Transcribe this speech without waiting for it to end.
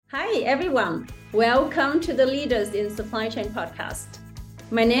Hi, everyone. Welcome to the Leaders in Supply Chain podcast.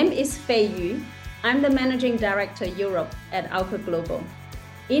 My name is Fei Yu. I'm the Managing Director Europe at Alpha Global.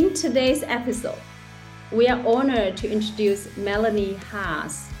 In today's episode, we are honored to introduce Melanie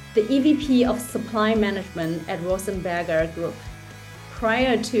Haas, the EVP of Supply Management at Rosenberger Group.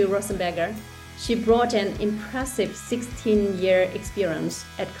 Prior to Rosenberger, she brought an impressive 16-year experience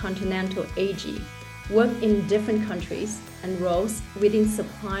at Continental AG, worked in different countries and roles within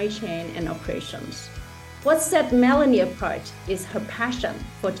supply chain and operations. What set Melanie apart is her passion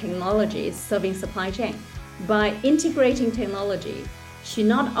for technology serving supply chain. By integrating technology, she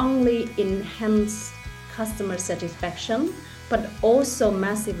not only enhanced customer satisfaction, but also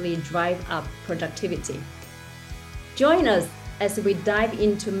massively drive up productivity. Join us as we dive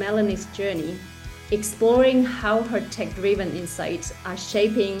into Melanie's journey, exploring how her tech-driven insights are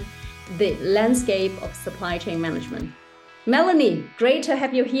shaping the landscape of supply chain management. Melanie, great to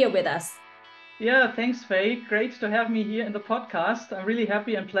have you here with us. Yeah, thanks, Faye. Great to have me here in the podcast. I'm really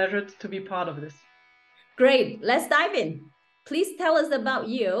happy and pleasured to be part of this. Great, let's dive in. Please tell us about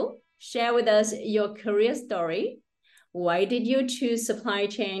you. Share with us your career story. Why did you choose supply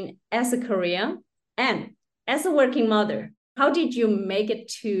chain as a career? And as a working mother, how did you make it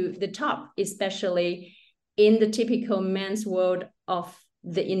to the top, especially in the typical men's world of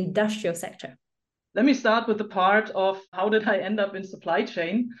the industrial sector? Let me start with the part of how did I end up in supply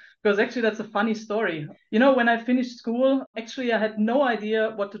chain? Because actually that's a funny story. You know, when I finished school, actually I had no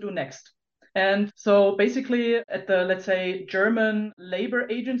idea what to do next. And so basically at the, let's say, German labor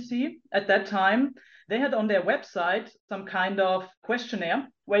agency at that time, they had on their website some kind of questionnaire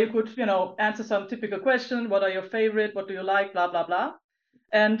where you could, answer some typical question. What are your favorite? What do you like? Blah, blah, blah.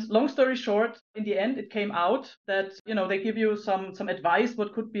 And long story short, in the end, it came out that, they give you some advice,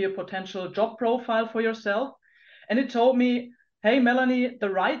 what could be a potential job profile for yourself. And it told me, hey, Melanie, the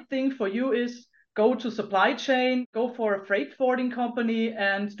right thing for you is go to supply chain, go for a freight forwarding company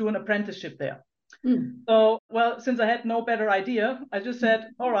and do an apprenticeship there. So, well, since I had no better idea, I just said,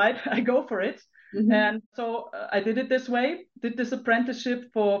 all right, I go for it. And so I did it this way, did this apprenticeship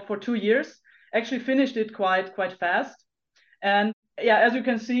for 2 years, actually finished it quite fast. And yeah, as you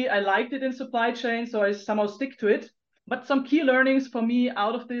can see, I liked it in supply chain, so I somehow stick to it. But some key learnings for me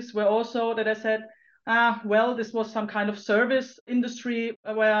out of this were also that I said, this was some kind of service industry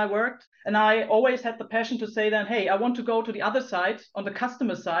where I worked. And I always had the passion to say then, hey, I want to go to the other side, on the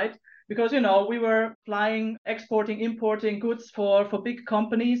customer side, because, we were flying, exporting, importing goods for big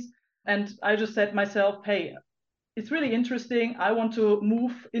companies. And I just said myself, hey, it's really interesting. I want to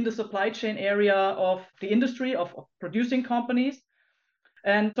move in the supply chain area of the industry of producing companies.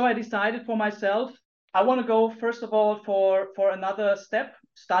 And so I decided for myself, I want to go, first of all, for another step,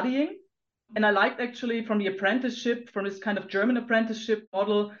 studying. And I liked actually from the apprenticeship, from this kind of German apprenticeship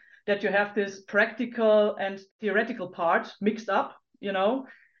model, that you have this practical and theoretical part mixed up,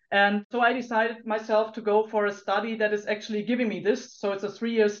 And so I decided myself to go for a study that is actually giving me this. So it's a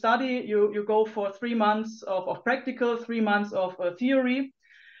 3-year study. You go for 3 months of practical, 3 months of theory.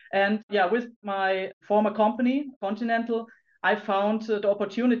 And yeah, with my former company, Continental, I found the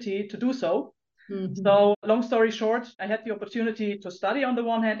opportunity to do so. So long story short, I had the opportunity to study on the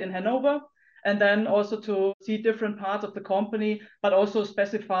one hand in Hanover, and then also to see different parts of the company, but also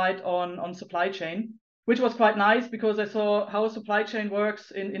specified on supply chain, which was quite nice because I saw how supply chain works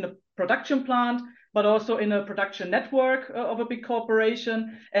in a production plant, but also in a production network of a big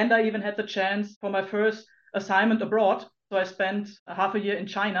corporation. And I even had the chance for my first assignment abroad. So I spent a half a year in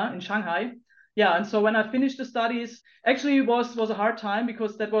China, in Shanghai. Yeah, and so when I finished the studies, actually it was a hard time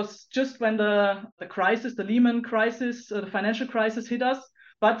because that was just when the crisis, the Lehman crisis, the financial crisis hit us.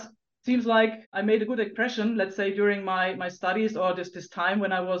 But seems like I made a good impression, let's say, during my studies or this time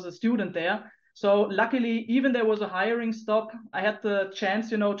when I was a student there. So luckily, even there was a hiring stop, I had the chance,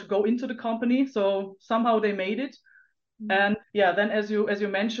 to go into the company. So somehow they made it. And yeah, then as you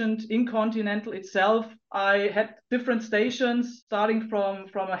mentioned, in Continental itself, I had different stations, starting from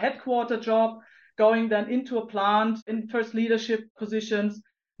a headquarter job, going then into a plant in first leadership positions,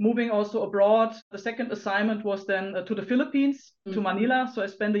 moving also abroad. The second assignment was then to the Philippines, to Manila. So I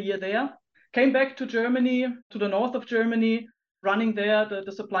spent a year there, came back to Germany, to the north of Germany, running there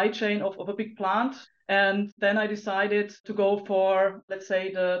the supply chain of a big plant. And then I decided to go for, let's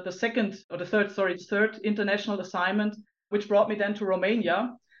say, the third international assignment, which brought me then to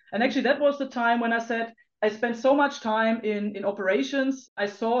Romania. And actually that was the time when I said, I spent so much time in operations. I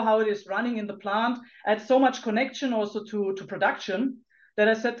saw how it is running in the plant. I had so much connection also to production that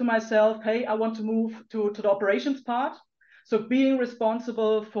I said to myself, hey, I want to move to the operations part. So being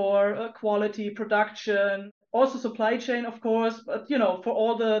responsible for quality, production, also supply chain, of course, but, for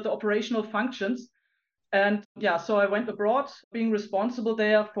all the operational functions. And yeah, so I went abroad, being responsible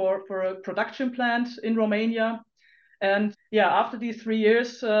there for a production plant in Romania. And yeah, after these 3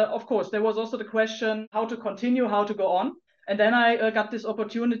 years, of course, there was also the question how to continue, how to go on. And then I got this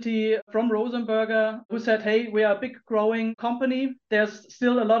opportunity from Rosenberger, who said, hey, we are a big growing company. There's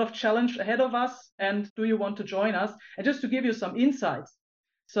still a lot of challenge ahead of us. And do you want to join us? And just to give you some insights.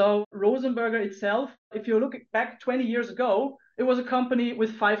 So Rosenberger itself, if you look back 20 years ago, it was a company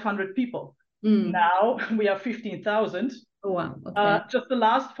with 500 people. Now we are 15,000. Oh, wow. Okay. Just the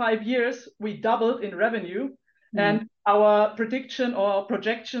last 5 years, we doubled in revenue. And our prediction or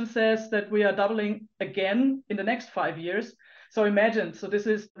projection says that we are doubling again in the next 5 years. So imagine, so this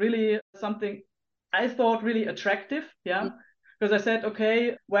is really something I thought really attractive. Yeah. Because I said,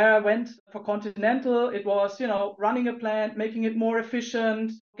 okay, where I went for Continental, it was, running a plant, making it more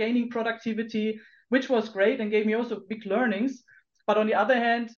efficient, gaining productivity, which was great and gave me also big learnings. But on the other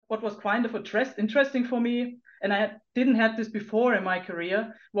hand, what was kind of interesting for me, and I didn't have this before in my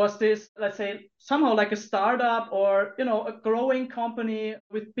career, was this, let's say, somehow like a startup or, a growing company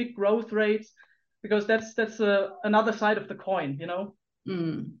with big growth rates, because that's another side of the coin,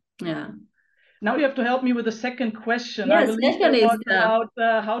 Yeah. Now you have to help me with the second question. Yes, I believe it was about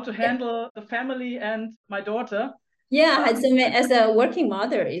how to handle the family and my daughter. Yeah, as a working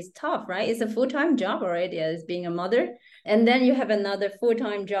mother, it's tough, right? It's a full-time job already as being a mother. And then you have another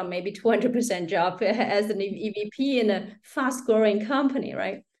full-time job, maybe 200% job as an EVP in a fast-growing company,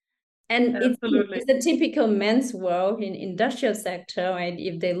 right? And it's a typical men's world in industrial sector. And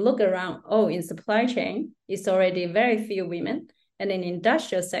if they look around, in supply chain, it's already very few women. And in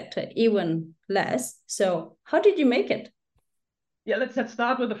industrial sector, even less. So how did you make it? Yeah, let's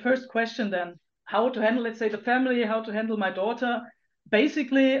start with the first question then. How to handle, let's say, the family, how to handle my daughter.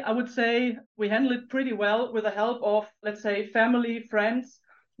 Basically, I would say we handle it pretty well with the help of, let's say, family, friends.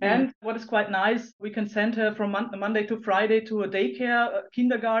 And what is quite nice, we can send her from Monday to Friday to a daycare, a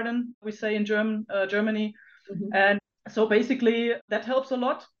kindergarten, we say in Germany. And so basically that helps a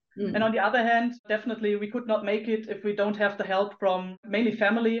lot. And on the other hand, definitely we could not make it if we don't have the help from mainly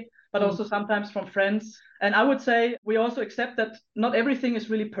family, but also sometimes from friends. And I would say we also accept that not everything is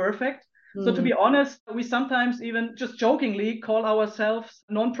really perfect. So to be honest, we sometimes even just jokingly call ourselves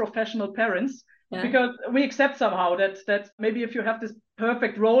non-professional parents, because we accept somehow that maybe if you have this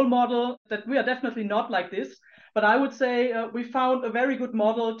perfect role model, that we are definitely not like this. But I would say we found a very good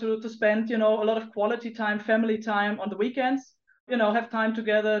model to spend, a lot of quality time, family time on the weekends, have time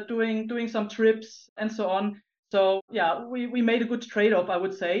together, doing some trips and so on. So yeah, we made a good trade-off, I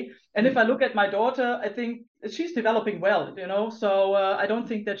would say. And if I look at my daughter, I think she's developing well, so I don't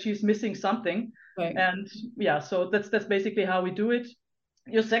think that she's missing something. Right. And yeah, so that's basically how we do it.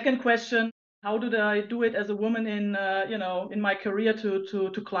 Your second question, how did I do it as a woman in my career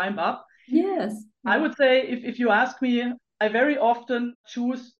to climb up? Yes. I would say if you ask me, I very often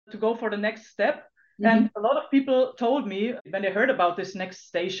choose to go for the next step. And a lot of people told me when they heard about this next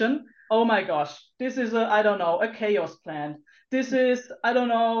station, oh my gosh, this is a chaos plant. This is,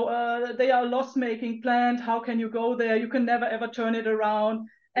 they are a loss-making plant. How can you go there? You can never ever turn it around,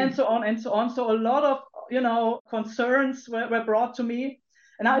 and so on and so on. So a lot of, concerns were brought to me.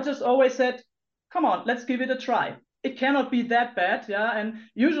 And I just always said, come on, let's give it a try. It cannot be that bad. Yeah. And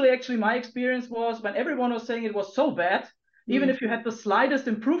usually actually my experience was when everyone was saying it was so bad, even if you had the slightest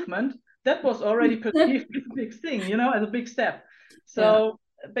improvement, that was already perceived as a big thing, as a big step. So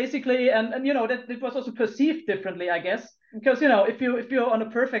basically, and that it was also perceived differently, I guess, because if you're on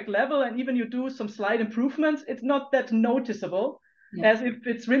a perfect level and even you do some slight improvements, it's not that noticeable as if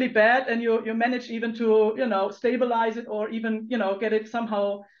it's really bad and you manage even to stabilize it or even get it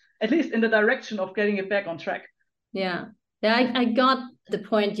somehow at least in the direction of getting it back on track. I got the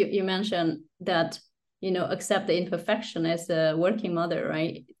point you mentioned that accept the imperfection as a working mother,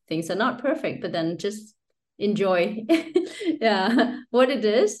 right? Things are not perfect, but then just enjoy what it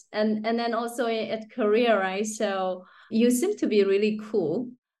is. And then also at career, right? So you seem to be really cool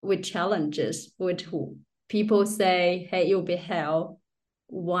with challenges, with who people say, hey, you'll be hell.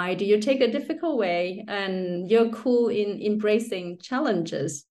 Why do you take a difficult way? And you're cool in embracing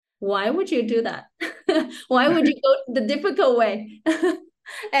challenges. Why would you do that? Why would you go the difficult way?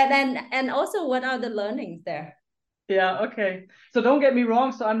 And also, what are the learnings there? Yeah, okay. So don't get me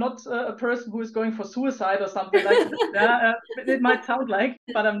wrong. So I'm not a person who is going for suicide or something like that. It might sound like,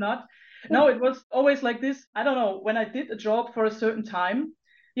 but I'm not. No, it was always like this. I don't know. When I did a job for a certain time,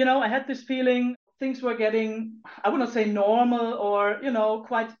 I had this feeling things were getting, I would not say normal or,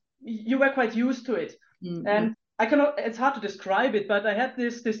 you were quite used to it. And it's hard to describe it, but I had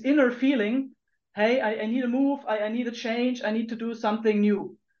this inner feeling hey, I need a move, I need a change, I need to do something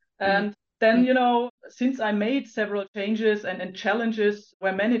new. And then, you know, since I made several changes and challenges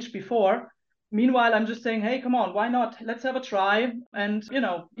were managed before, meanwhile, I'm just saying, hey, come on, why not? Let's have a try. And, you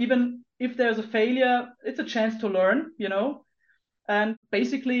know, even if there's a failure, it's a chance to learn, you know. And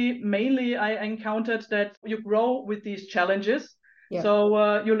basically, mainly, I encountered that you grow with these challenges. Yeah.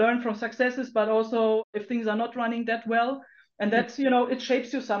 So you learn from successes, but also if things are not running that well, and that's, you know, it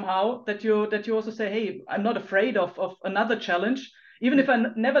shapes you somehow, that you also say, hey, I'm not afraid of another challenge, even if I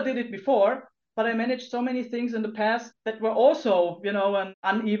never did it before, but I managed so many things in the past that were also, you know, an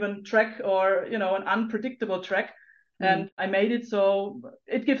uneven track, or, you know, an unpredictable track, and I made it. So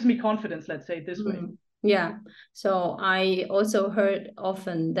it gives me confidence, let's say it this way. Yeah. So I also heard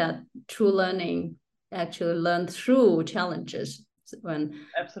often that true learning actually learn through challenges. When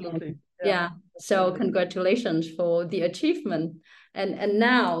Absolutely. yeah. So congratulations for the achievement. And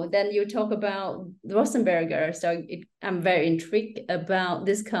now then you talk about Rosenberger. So I'm very intrigued about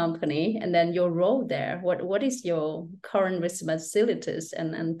this company and then your role there. What is your current responsibilities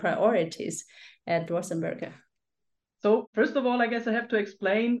and priorities at Rosenberger? So first of all, I guess I have to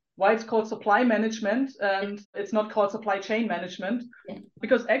explain why it's called supply management and it's not called supply chain management. Yeah.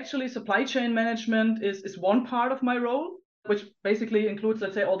 Because actually supply chain management is one part of my role, which basically includes,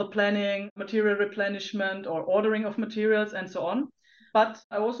 let's say, all the planning, material replenishment or ordering of materials and so on. But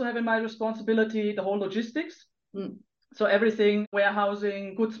I also have in my responsibility the whole logistics. So everything,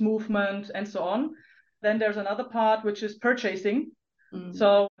 warehousing, goods movement, and so on. Then there's another part, which is purchasing.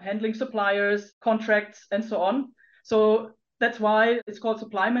 So handling suppliers, contracts, and so on. So that's why it's called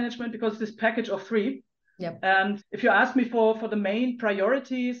supply management, because this package of three. Yep. And if you ask me for the main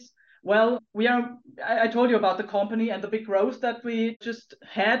priorities, well, I told you about the company and the big growth that we just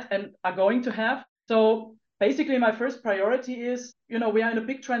had and are going to have. So basically my first priority is, you know, we are in a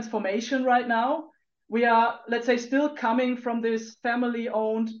big transformation right now. We are, let's say, still coming from this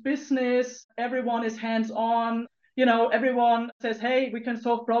family-owned business. Everyone is hands-on. You know, everyone says, hey, we can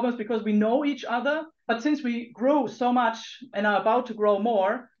solve problems because we know each other. But since we grew so much and are about to grow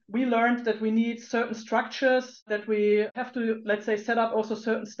more, we learned that we need certain structures, that we have to, let's say, set up also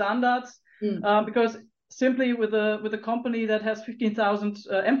certain standards, because simply with a company that has 15,000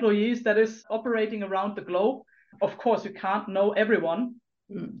 employees that is operating around the globe, of course, you can't know everyone.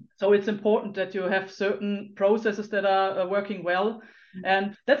 So it's important that you have certain processes that are working well.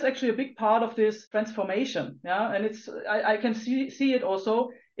 And that's actually a big part of this transformation. Yeah. And I can see it also.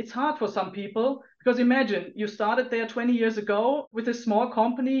 It's hard for some people because imagine you started there 20 years ago with a small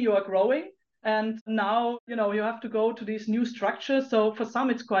company, you are growing. And now, you know, you have to go to these new structures. So for some,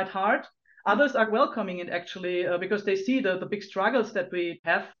 it's quite hard. Others are welcoming it actually because they see the big struggles that we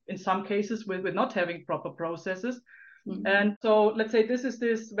have in some cases with not having proper processes. And so let's say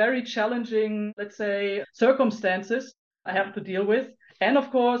this very challenging, let's say, circumstances I have to deal with. And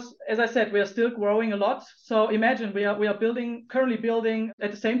of course, as I said, we are still growing a lot. So imagine we are currently building at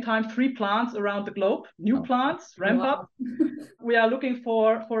the same time 3 plants around the globe, new plants, ramp up. We are looking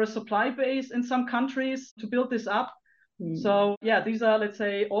for a supply base in some countries to build this up. So yeah, these are, let's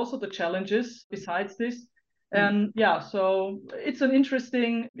say, also the challenges besides this. And yeah, so it's an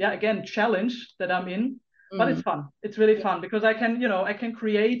interesting, again, challenge that I'm in. But it's fun. It's really fun because I can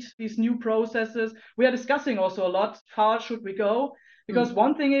create these new processes. We are discussing also a lot, how far should we go? Because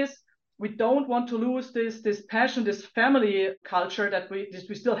one thing is, we don't want to lose this passion, this family culture that we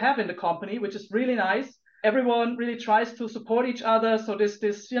still have in the company, which is really nice. Everyone really tries to support each other. So this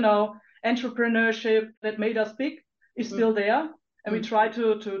entrepreneurship that made us big is still there. And we try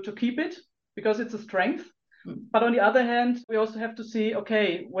to keep it because it's a strength. But on the other hand, we also have to see,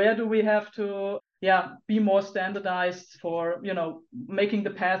 okay, where do we have to be more standardized for, you know, making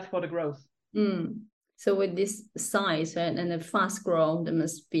the path for the growth. So with this size and a fast growth, there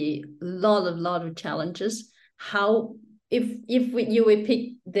must be a lot of challenges. How, if you would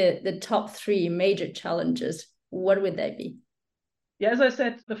pick the top 3 major challenges, what would they be? Yeah, as I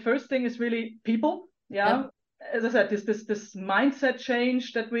said, the first thing is really people. Yeah. As I said, this mindset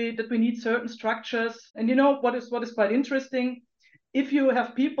change that we need certain structures. And you know what is quite interesting? If you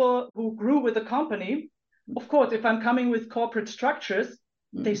have people who grew with the company, of course, if I'm coming with corporate structures,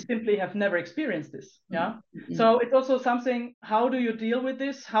 they simply have never experienced this. Yeah. So it's also something, how do you deal with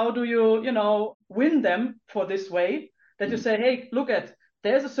this? How do you, you know, win them for this way that you say, hey,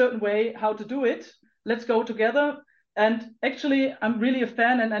 there's a certain way how to do it. Let's go together. And actually, I'm really a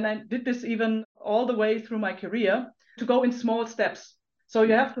fan, and I did this even all the way through my career, to go in small steps. So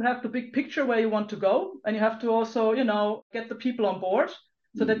you have to have the big picture where you want to go, and you have to also, you know, get the people on board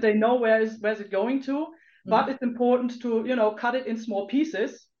so that they know where's it going to. But it's important to, you know, cut it in small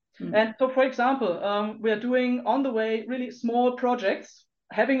pieces. And so, for example, we are doing on the way really small projects,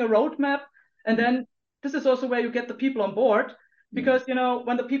 having a roadmap. And then this is also where you get the people on board. Because, you know,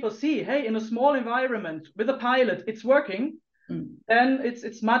 when the people see, hey, in a small environment with a pilot, it's working, then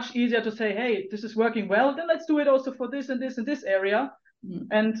it's much easier to say, hey, this is working well, then let's do it also for this and this and this area.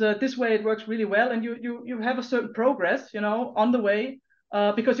 And this way it works really well. And you have a certain progress, you know, on the way,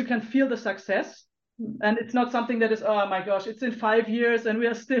 because you can feel the success. And it's not something that is, oh my gosh, it's in 5 years and we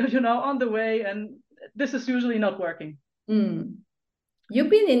are still, you know, on the way. And this is usually not working. You've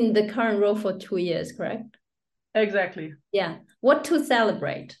been in the current role for 2 years, correct? Exactly. Yeah. What to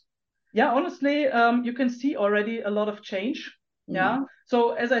celebrate? Yeah, honestly, you can see already a lot of change. Yeah.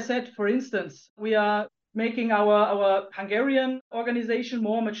 So as I said, for instance, we are making our Hungarian organization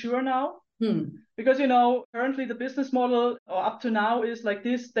more mature now. Because, you know, currently the business model or up to now is like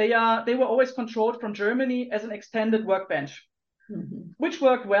this. They were always controlled from Germany as an extended workbench, which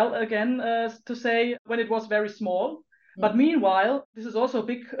worked well, again, to say, when it was very small. But meanwhile, this is also a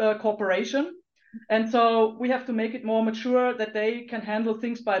big corporation. And so we have to make it more mature that they can handle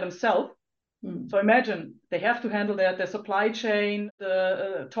things by themselves. So imagine they have to handle their supply chain,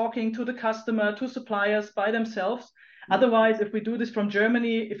 talking to the customer, to suppliers by themselves. Otherwise, if we do this from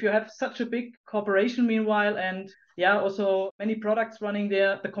Germany, if you have such a big corporation meanwhile, and also many products running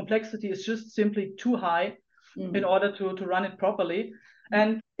there, the complexity is just simply too high in order to run it properly.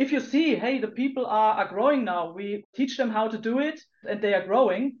 And if you see, hey, the people are growing now, we teach them how to do it and they are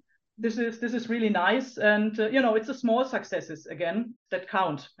growing. This is really nice. And, you know, it's the small successes, again, that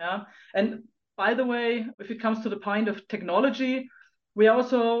count. Yeah. And by the way, if it comes to the point of technology, we are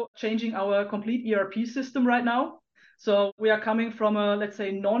also changing our complete ERP system right now. So we are coming from a, let's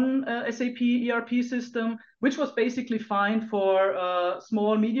say, non-SAP ERP system, which was basically fine for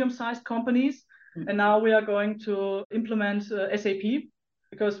small, medium-sized companies. And now we are going to implement SAP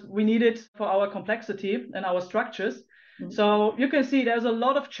because we need it for our complexity and our structures. So you can see there's a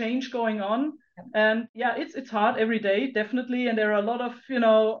lot of change going on. And yeah, it's hard every day, definitely. And there are a lot of, you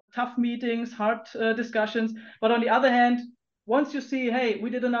know, tough meetings, hard discussions. But on the other hand, once you see, hey,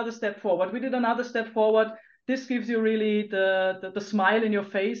 we did another step forward, this gives you really the smile in your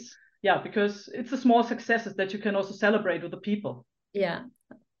face. Yeah, because it's the small successes that you can also celebrate with the people. Yeah,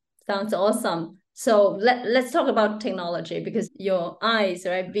 sounds awesome. So let's talk about technology, because your eyes,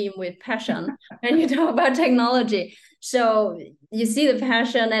 right, beam with passion and you talk about technology. So you see the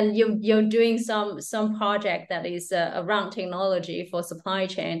passion and you're doing some project that is around technology for supply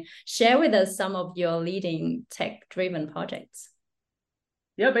chain. Share with us some of your leading tech-driven projects.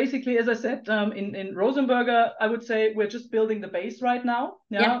 Yeah, basically, as I said, in Rosenberger, I would say we're just building the base right now.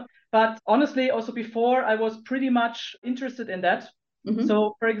 Yeah. But honestly, also before, I was pretty much interested in that.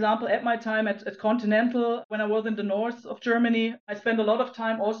 So, for example, at my time at Continental, when I was in the north of Germany, I spent a lot of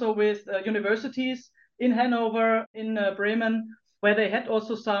time also with universities in Hanover, in Bremen, where they had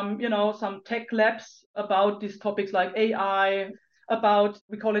also some, you know, some tech labs about these topics like AI, about,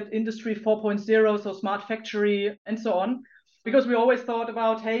 we call it Industry 4.0, so smart factory and so on. Because we always thought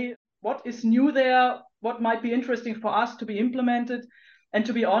about, hey, what is new there? What might be interesting for us to be implemented? And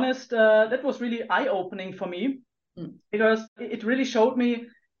to be honest, that was really eye-opening for me. Because it really showed me,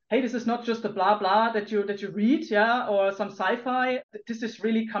 hey, this is not just a blah blah that you read, yeah, or some sci-fi. This is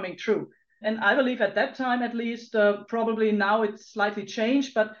really coming true. And I believe at that time, at least, probably now it's slightly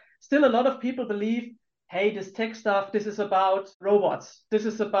changed, but still a lot of people believe, hey, this tech stuff, this is about robots. This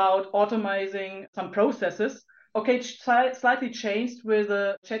is about automating some processes. Okay, it slightly changed with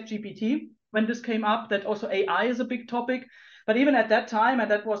ChatGPT when this came up, that also AI is a big topic. But even at that time,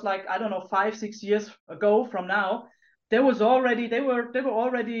 and that was like, I don't know, 5-6 years ago from now, they were already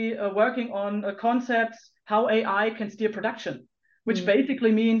working on concepts how AI can steer production, which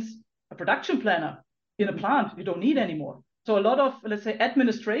basically means a production planner in a plant you don't need anymore. So a lot of, let's say,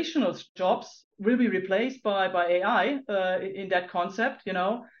 administrational jobs will be replaced by AI in that concept, you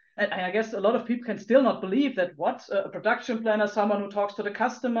know. And I guess a lot of people can still not believe that a production planner, someone who talks to the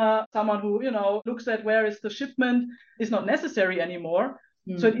customer, someone who, you know, looks at where is the shipment, is not necessary anymore.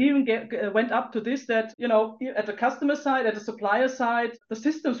 So it even went up to this that, you know, at the customer side, at the supplier side, the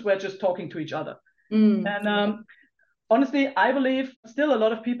systems were just talking to each other. And honestly, I believe still a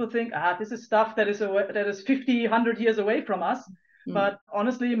lot of people think, this is stuff that is 50, 100 years away from us. But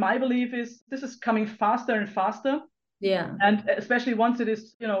honestly, my belief is this is coming faster and faster. Yeah. And especially once it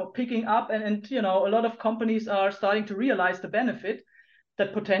is, you know, picking up and you know, a lot of companies are starting to realize the benefit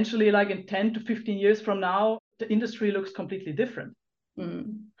that potentially like in 10 to 15 years from now, the industry looks completely different.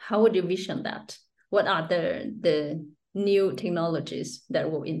 How would you vision that? What are the new technologies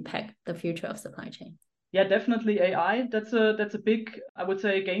that will impact the future of supply chain? Yeah, definitely AI. That's a big, I would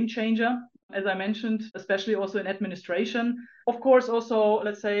say, game changer, as I mentioned, especially also in administration. Of course, also,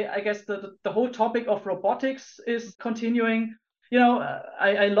 let's say, I guess the whole topic of robotics is continuing.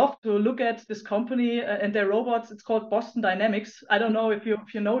 I love to look at this company and their robots. It's called Boston Dynamics. I don't know if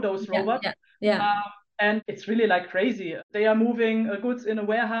you know those robots. Yeah. And it's really like crazy. They are moving goods in a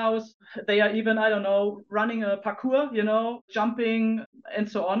warehouse. They are even, I don't know, running a parkour, jumping and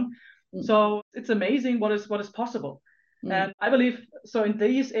so on. So it's amazing what is possible. And I believe so in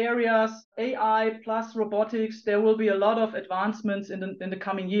these areas, AI plus robotics, there will be a lot of advancements in the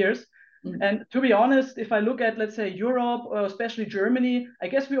coming years. And to be honest, if I look at, let's say, Europe, or especially Germany, I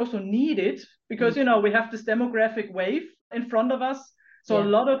guess we also need it because, we have this demographic wave in front of us. So a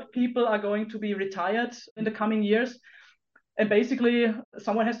lot of people are going to be retired in the coming years. And basically,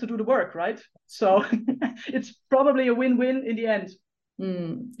 someone has to do the work, right? So it's probably a win-win in the end.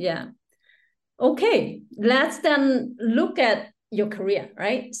 Yeah. Okay, let's then look at your career,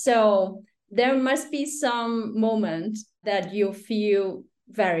 right? So there must be some moments that you feel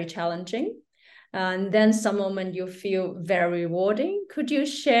very challenging, and then some moment you feel very rewarding. Could you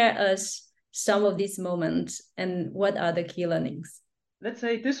share us some of these moments and what are the key learnings? Let's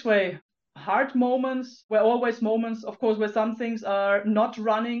say it this way. Hard moments were always moments, of course, where some things are not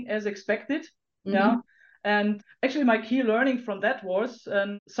running as expected. Yeah. And actually, my key learning from that was,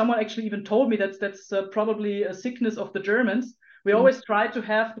 and someone actually even told me that's probably a sickness of the Germans. We always try to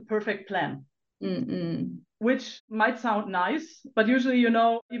have the perfect plan, which might sound nice, but usually,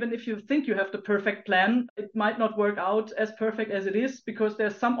 even if you think you have the perfect plan, it might not work out as perfect as it is because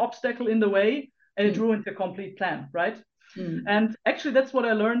there's some obstacle in the way and it ruins the complete plan, right? And actually, that's what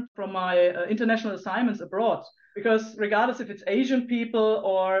I learned from my international assignments abroad. Because regardless if it's Asian people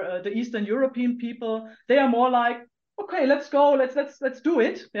or the Eastern European people, they are more like, okay, let's go, let's do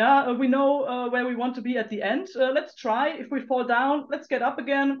it. Yeah, we know where we want to be at the end. Let's try. If we fall down, let's get up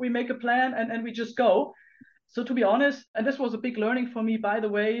again. We make a plan and we just go. So to be honest, and this was a big learning for me, by the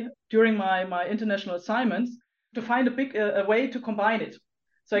way, during my international assignments, to find a way to combine it.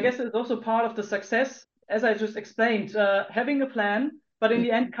 So I guess it's also part of the success, as I just explained, having a plan, but in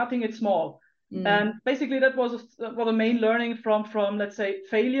the end, cutting it small. And basically, that was the main learning from let's say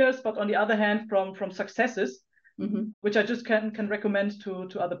failures, but on the other hand, from successes, which I just can recommend to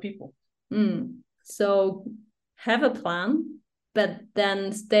other people. So have a plan, but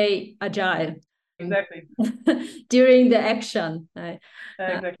then stay agile. Exactly. During the action.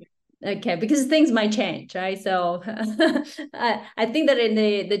 Exactly. Okay, because things might change, right? So I think that in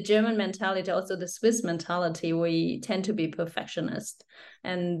the German mentality, also the Swiss mentality, we tend to be perfectionist,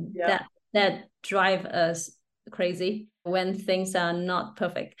 and that drive us crazy when things are not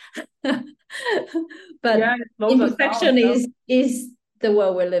perfect. But imperfection is the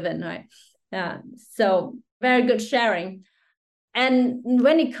world we live in, right? Yeah. So very good sharing. And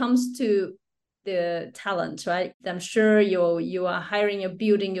when it comes to the talent, right? I'm sure you are hiring, you're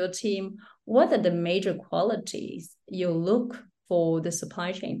building your team. What are the major qualities you look for the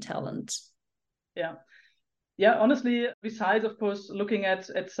supply chain talent? Yeah, honestly, besides, of course, looking at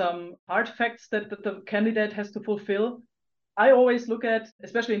some hard facts that the candidate has to fulfill, I always look at,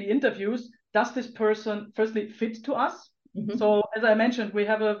 especially in the interviews, does this person firstly fit to us? So as I mentioned, we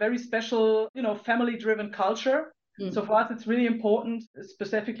have a very special, family-driven culture. So for us, it's really important,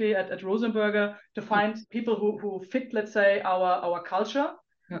 specifically at Rosenberger, to find people who fit, let's say, our culture.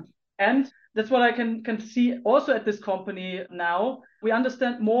 And that's what I can see also at this company now. We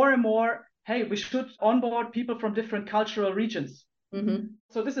understand more and more, hey, we should onboard people from different cultural regions.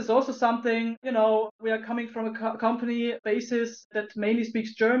 So this is also something, we are coming from a company basis that mainly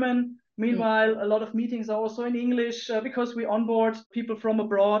speaks German. Meanwhile, a lot of meetings are also in English because we onboard people from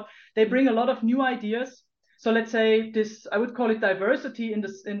abroad. They bring a lot of new ideas. So let's say this, I would call it diversity in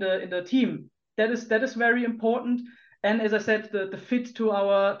the team. That is very important. And as I said, the fit to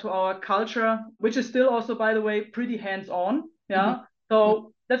our culture, which is still also, by the way, pretty hands-on. Yeah.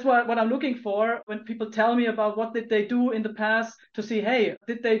 So that's what I'm looking for when people tell me about what did they do in the past, to see, hey,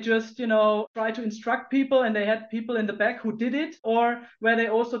 did they just, try to instruct people and they had people in the back who did it? Or were they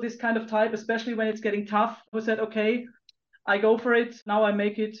also this kind of type, especially when it's getting tough, who said, okay, I go for it. Now I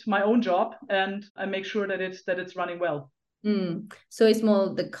make it my own job and I make sure that it's running well. So it's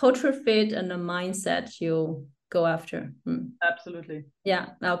more the culture fit and the mindset you go after. Absolutely. Yeah.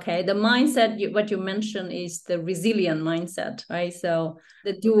 Okay. The mindset, what you mentioned is the resilient mindset, right? So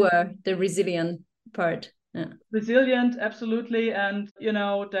the doer, the resilient part. Yeah. Resilient, absolutely. And,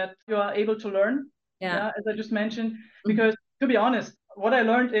 that you are able to learn. Yeah. As I just mentioned, because to be honest, what I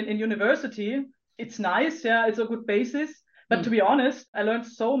learned in university, it's nice. Yeah. It's a good basis. But to be honest, I learned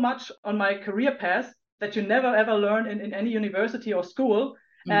so much on my career path that you never ever learn in any university or school.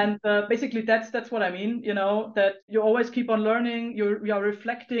 And basically that's what I mean, that you always keep on learning, you are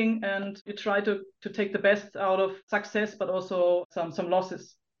reflecting, and you try to take the best out of success, but also some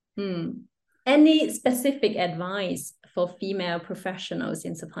losses. Any specific advice for female professionals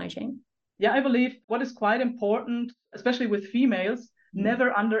in supply chain? Yeah, I believe what is quite important, especially with females,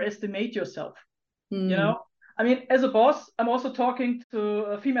 never underestimate yourself. I mean, as a boss, I'm also talking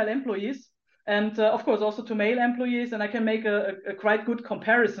to female employees, and of course also to male employees, and I can make a quite good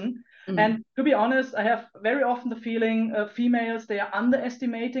comparison. And to be honest, I have very often the feeling females, they are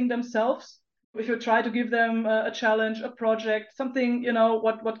underestimating themselves. If you try to give them a challenge, a project, something,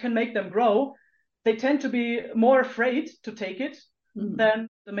 what can make them grow, they tend to be more afraid to take it than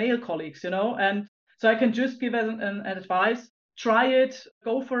the male colleagues, and so I can just give as an advice, try it,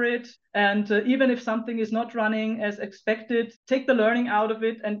 go for it. And even if something is not running as expected, take the learning out of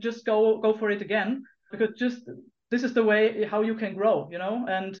it and just go for it again, because just this is the way how you can grow,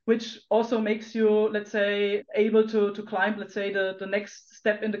 and which also makes you, let's say, able to climb, let's say, the next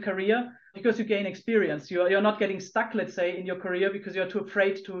step in the career, because you gain experience. You're not getting stuck, let's say, in your career because you're too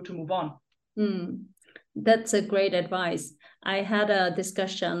afraid to move on. That's a great advice. I had a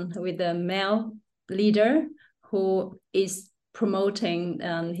discussion with a male leader who is promoting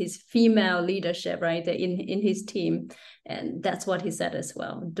his female leadership, right, in his team, and that's what he said as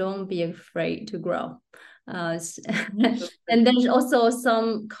well. Don't be afraid to grow. And there's also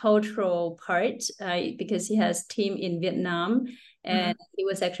some cultural part, because he has team in Vietnam, and he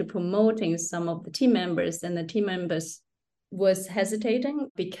was actually promoting some of the team members, and the team members was hesitating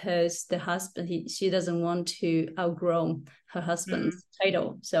because the husband, she doesn't want to outgrow her husband's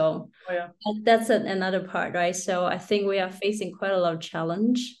title. So that's another part, right? So I think we are facing quite a lot of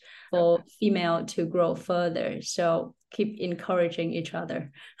challenge for female to grow further. So keep encouraging each other.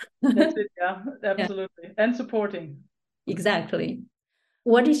 That's it, yeah, absolutely. And supporting. Exactly.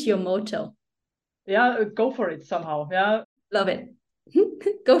 What is your motto? Yeah, go for it somehow. Yeah. Love it.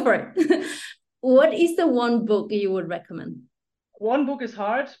 Go for it. What is the one book you would recommend? One book is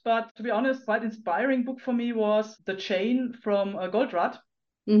hard, but to be honest, quite inspiring book for me was The Chain from Goldratt.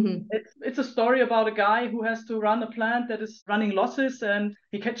 It's a story about a guy who has to run a plant that is running losses, and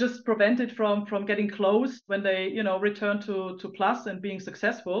he can just prevent it from getting closed when they return to plus and being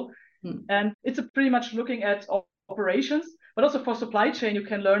successful. And it's pretty much looking at operations, but also for supply chain you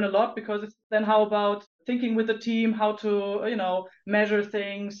can learn a lot, because it's then how about thinking with the team how to measure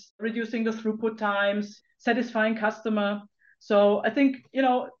things, reducing the throughput times, satisfying customer. So I think,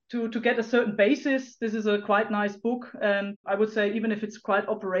 to get a certain basis, this is a quite nice book. And I would say, even if it's quite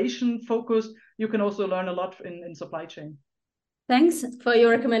operation focused, you can also learn a lot in supply chain. Thanks for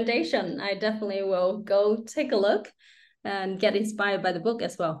your recommendation. I definitely will go take a look and get inspired by the book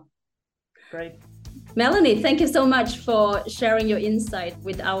as well. Great. Melanie, thank you so much for sharing your insight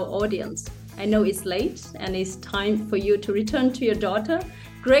with our audience. I know it's late and it's time for you to return to your daughter.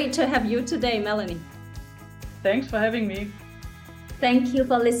 Great to have you today, Melanie. Thanks for having me. Thank you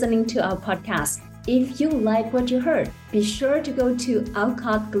for listening to our podcast. If you like what you heard, be sure to go to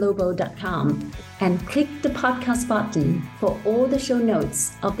alcottglobal.com and click the podcast button for all the show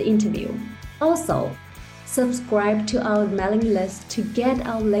notes of the interview. Also, subscribe to our mailing list to get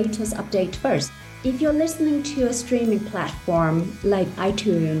our latest update first. If you're listening to a streaming platform like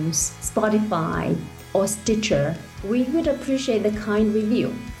iTunes, Spotify, or Stitcher, we would appreciate the kind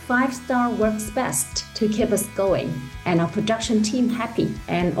review. 5-star works best to keep us going and our production team happy.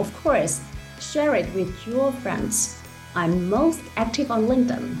 And of course, share it with your friends. I'm most active on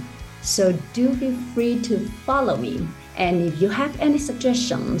LinkedIn, so do feel free to follow me. And if you have any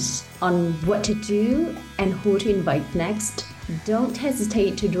suggestions on what to do and who to invite next, don't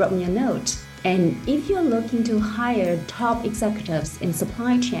hesitate to drop me a note. And if you're looking to hire top executives in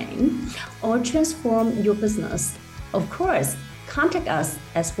supply chain or transform your business, of course, contact us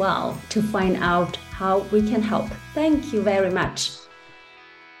as well to find out how we can help. Thank you very much.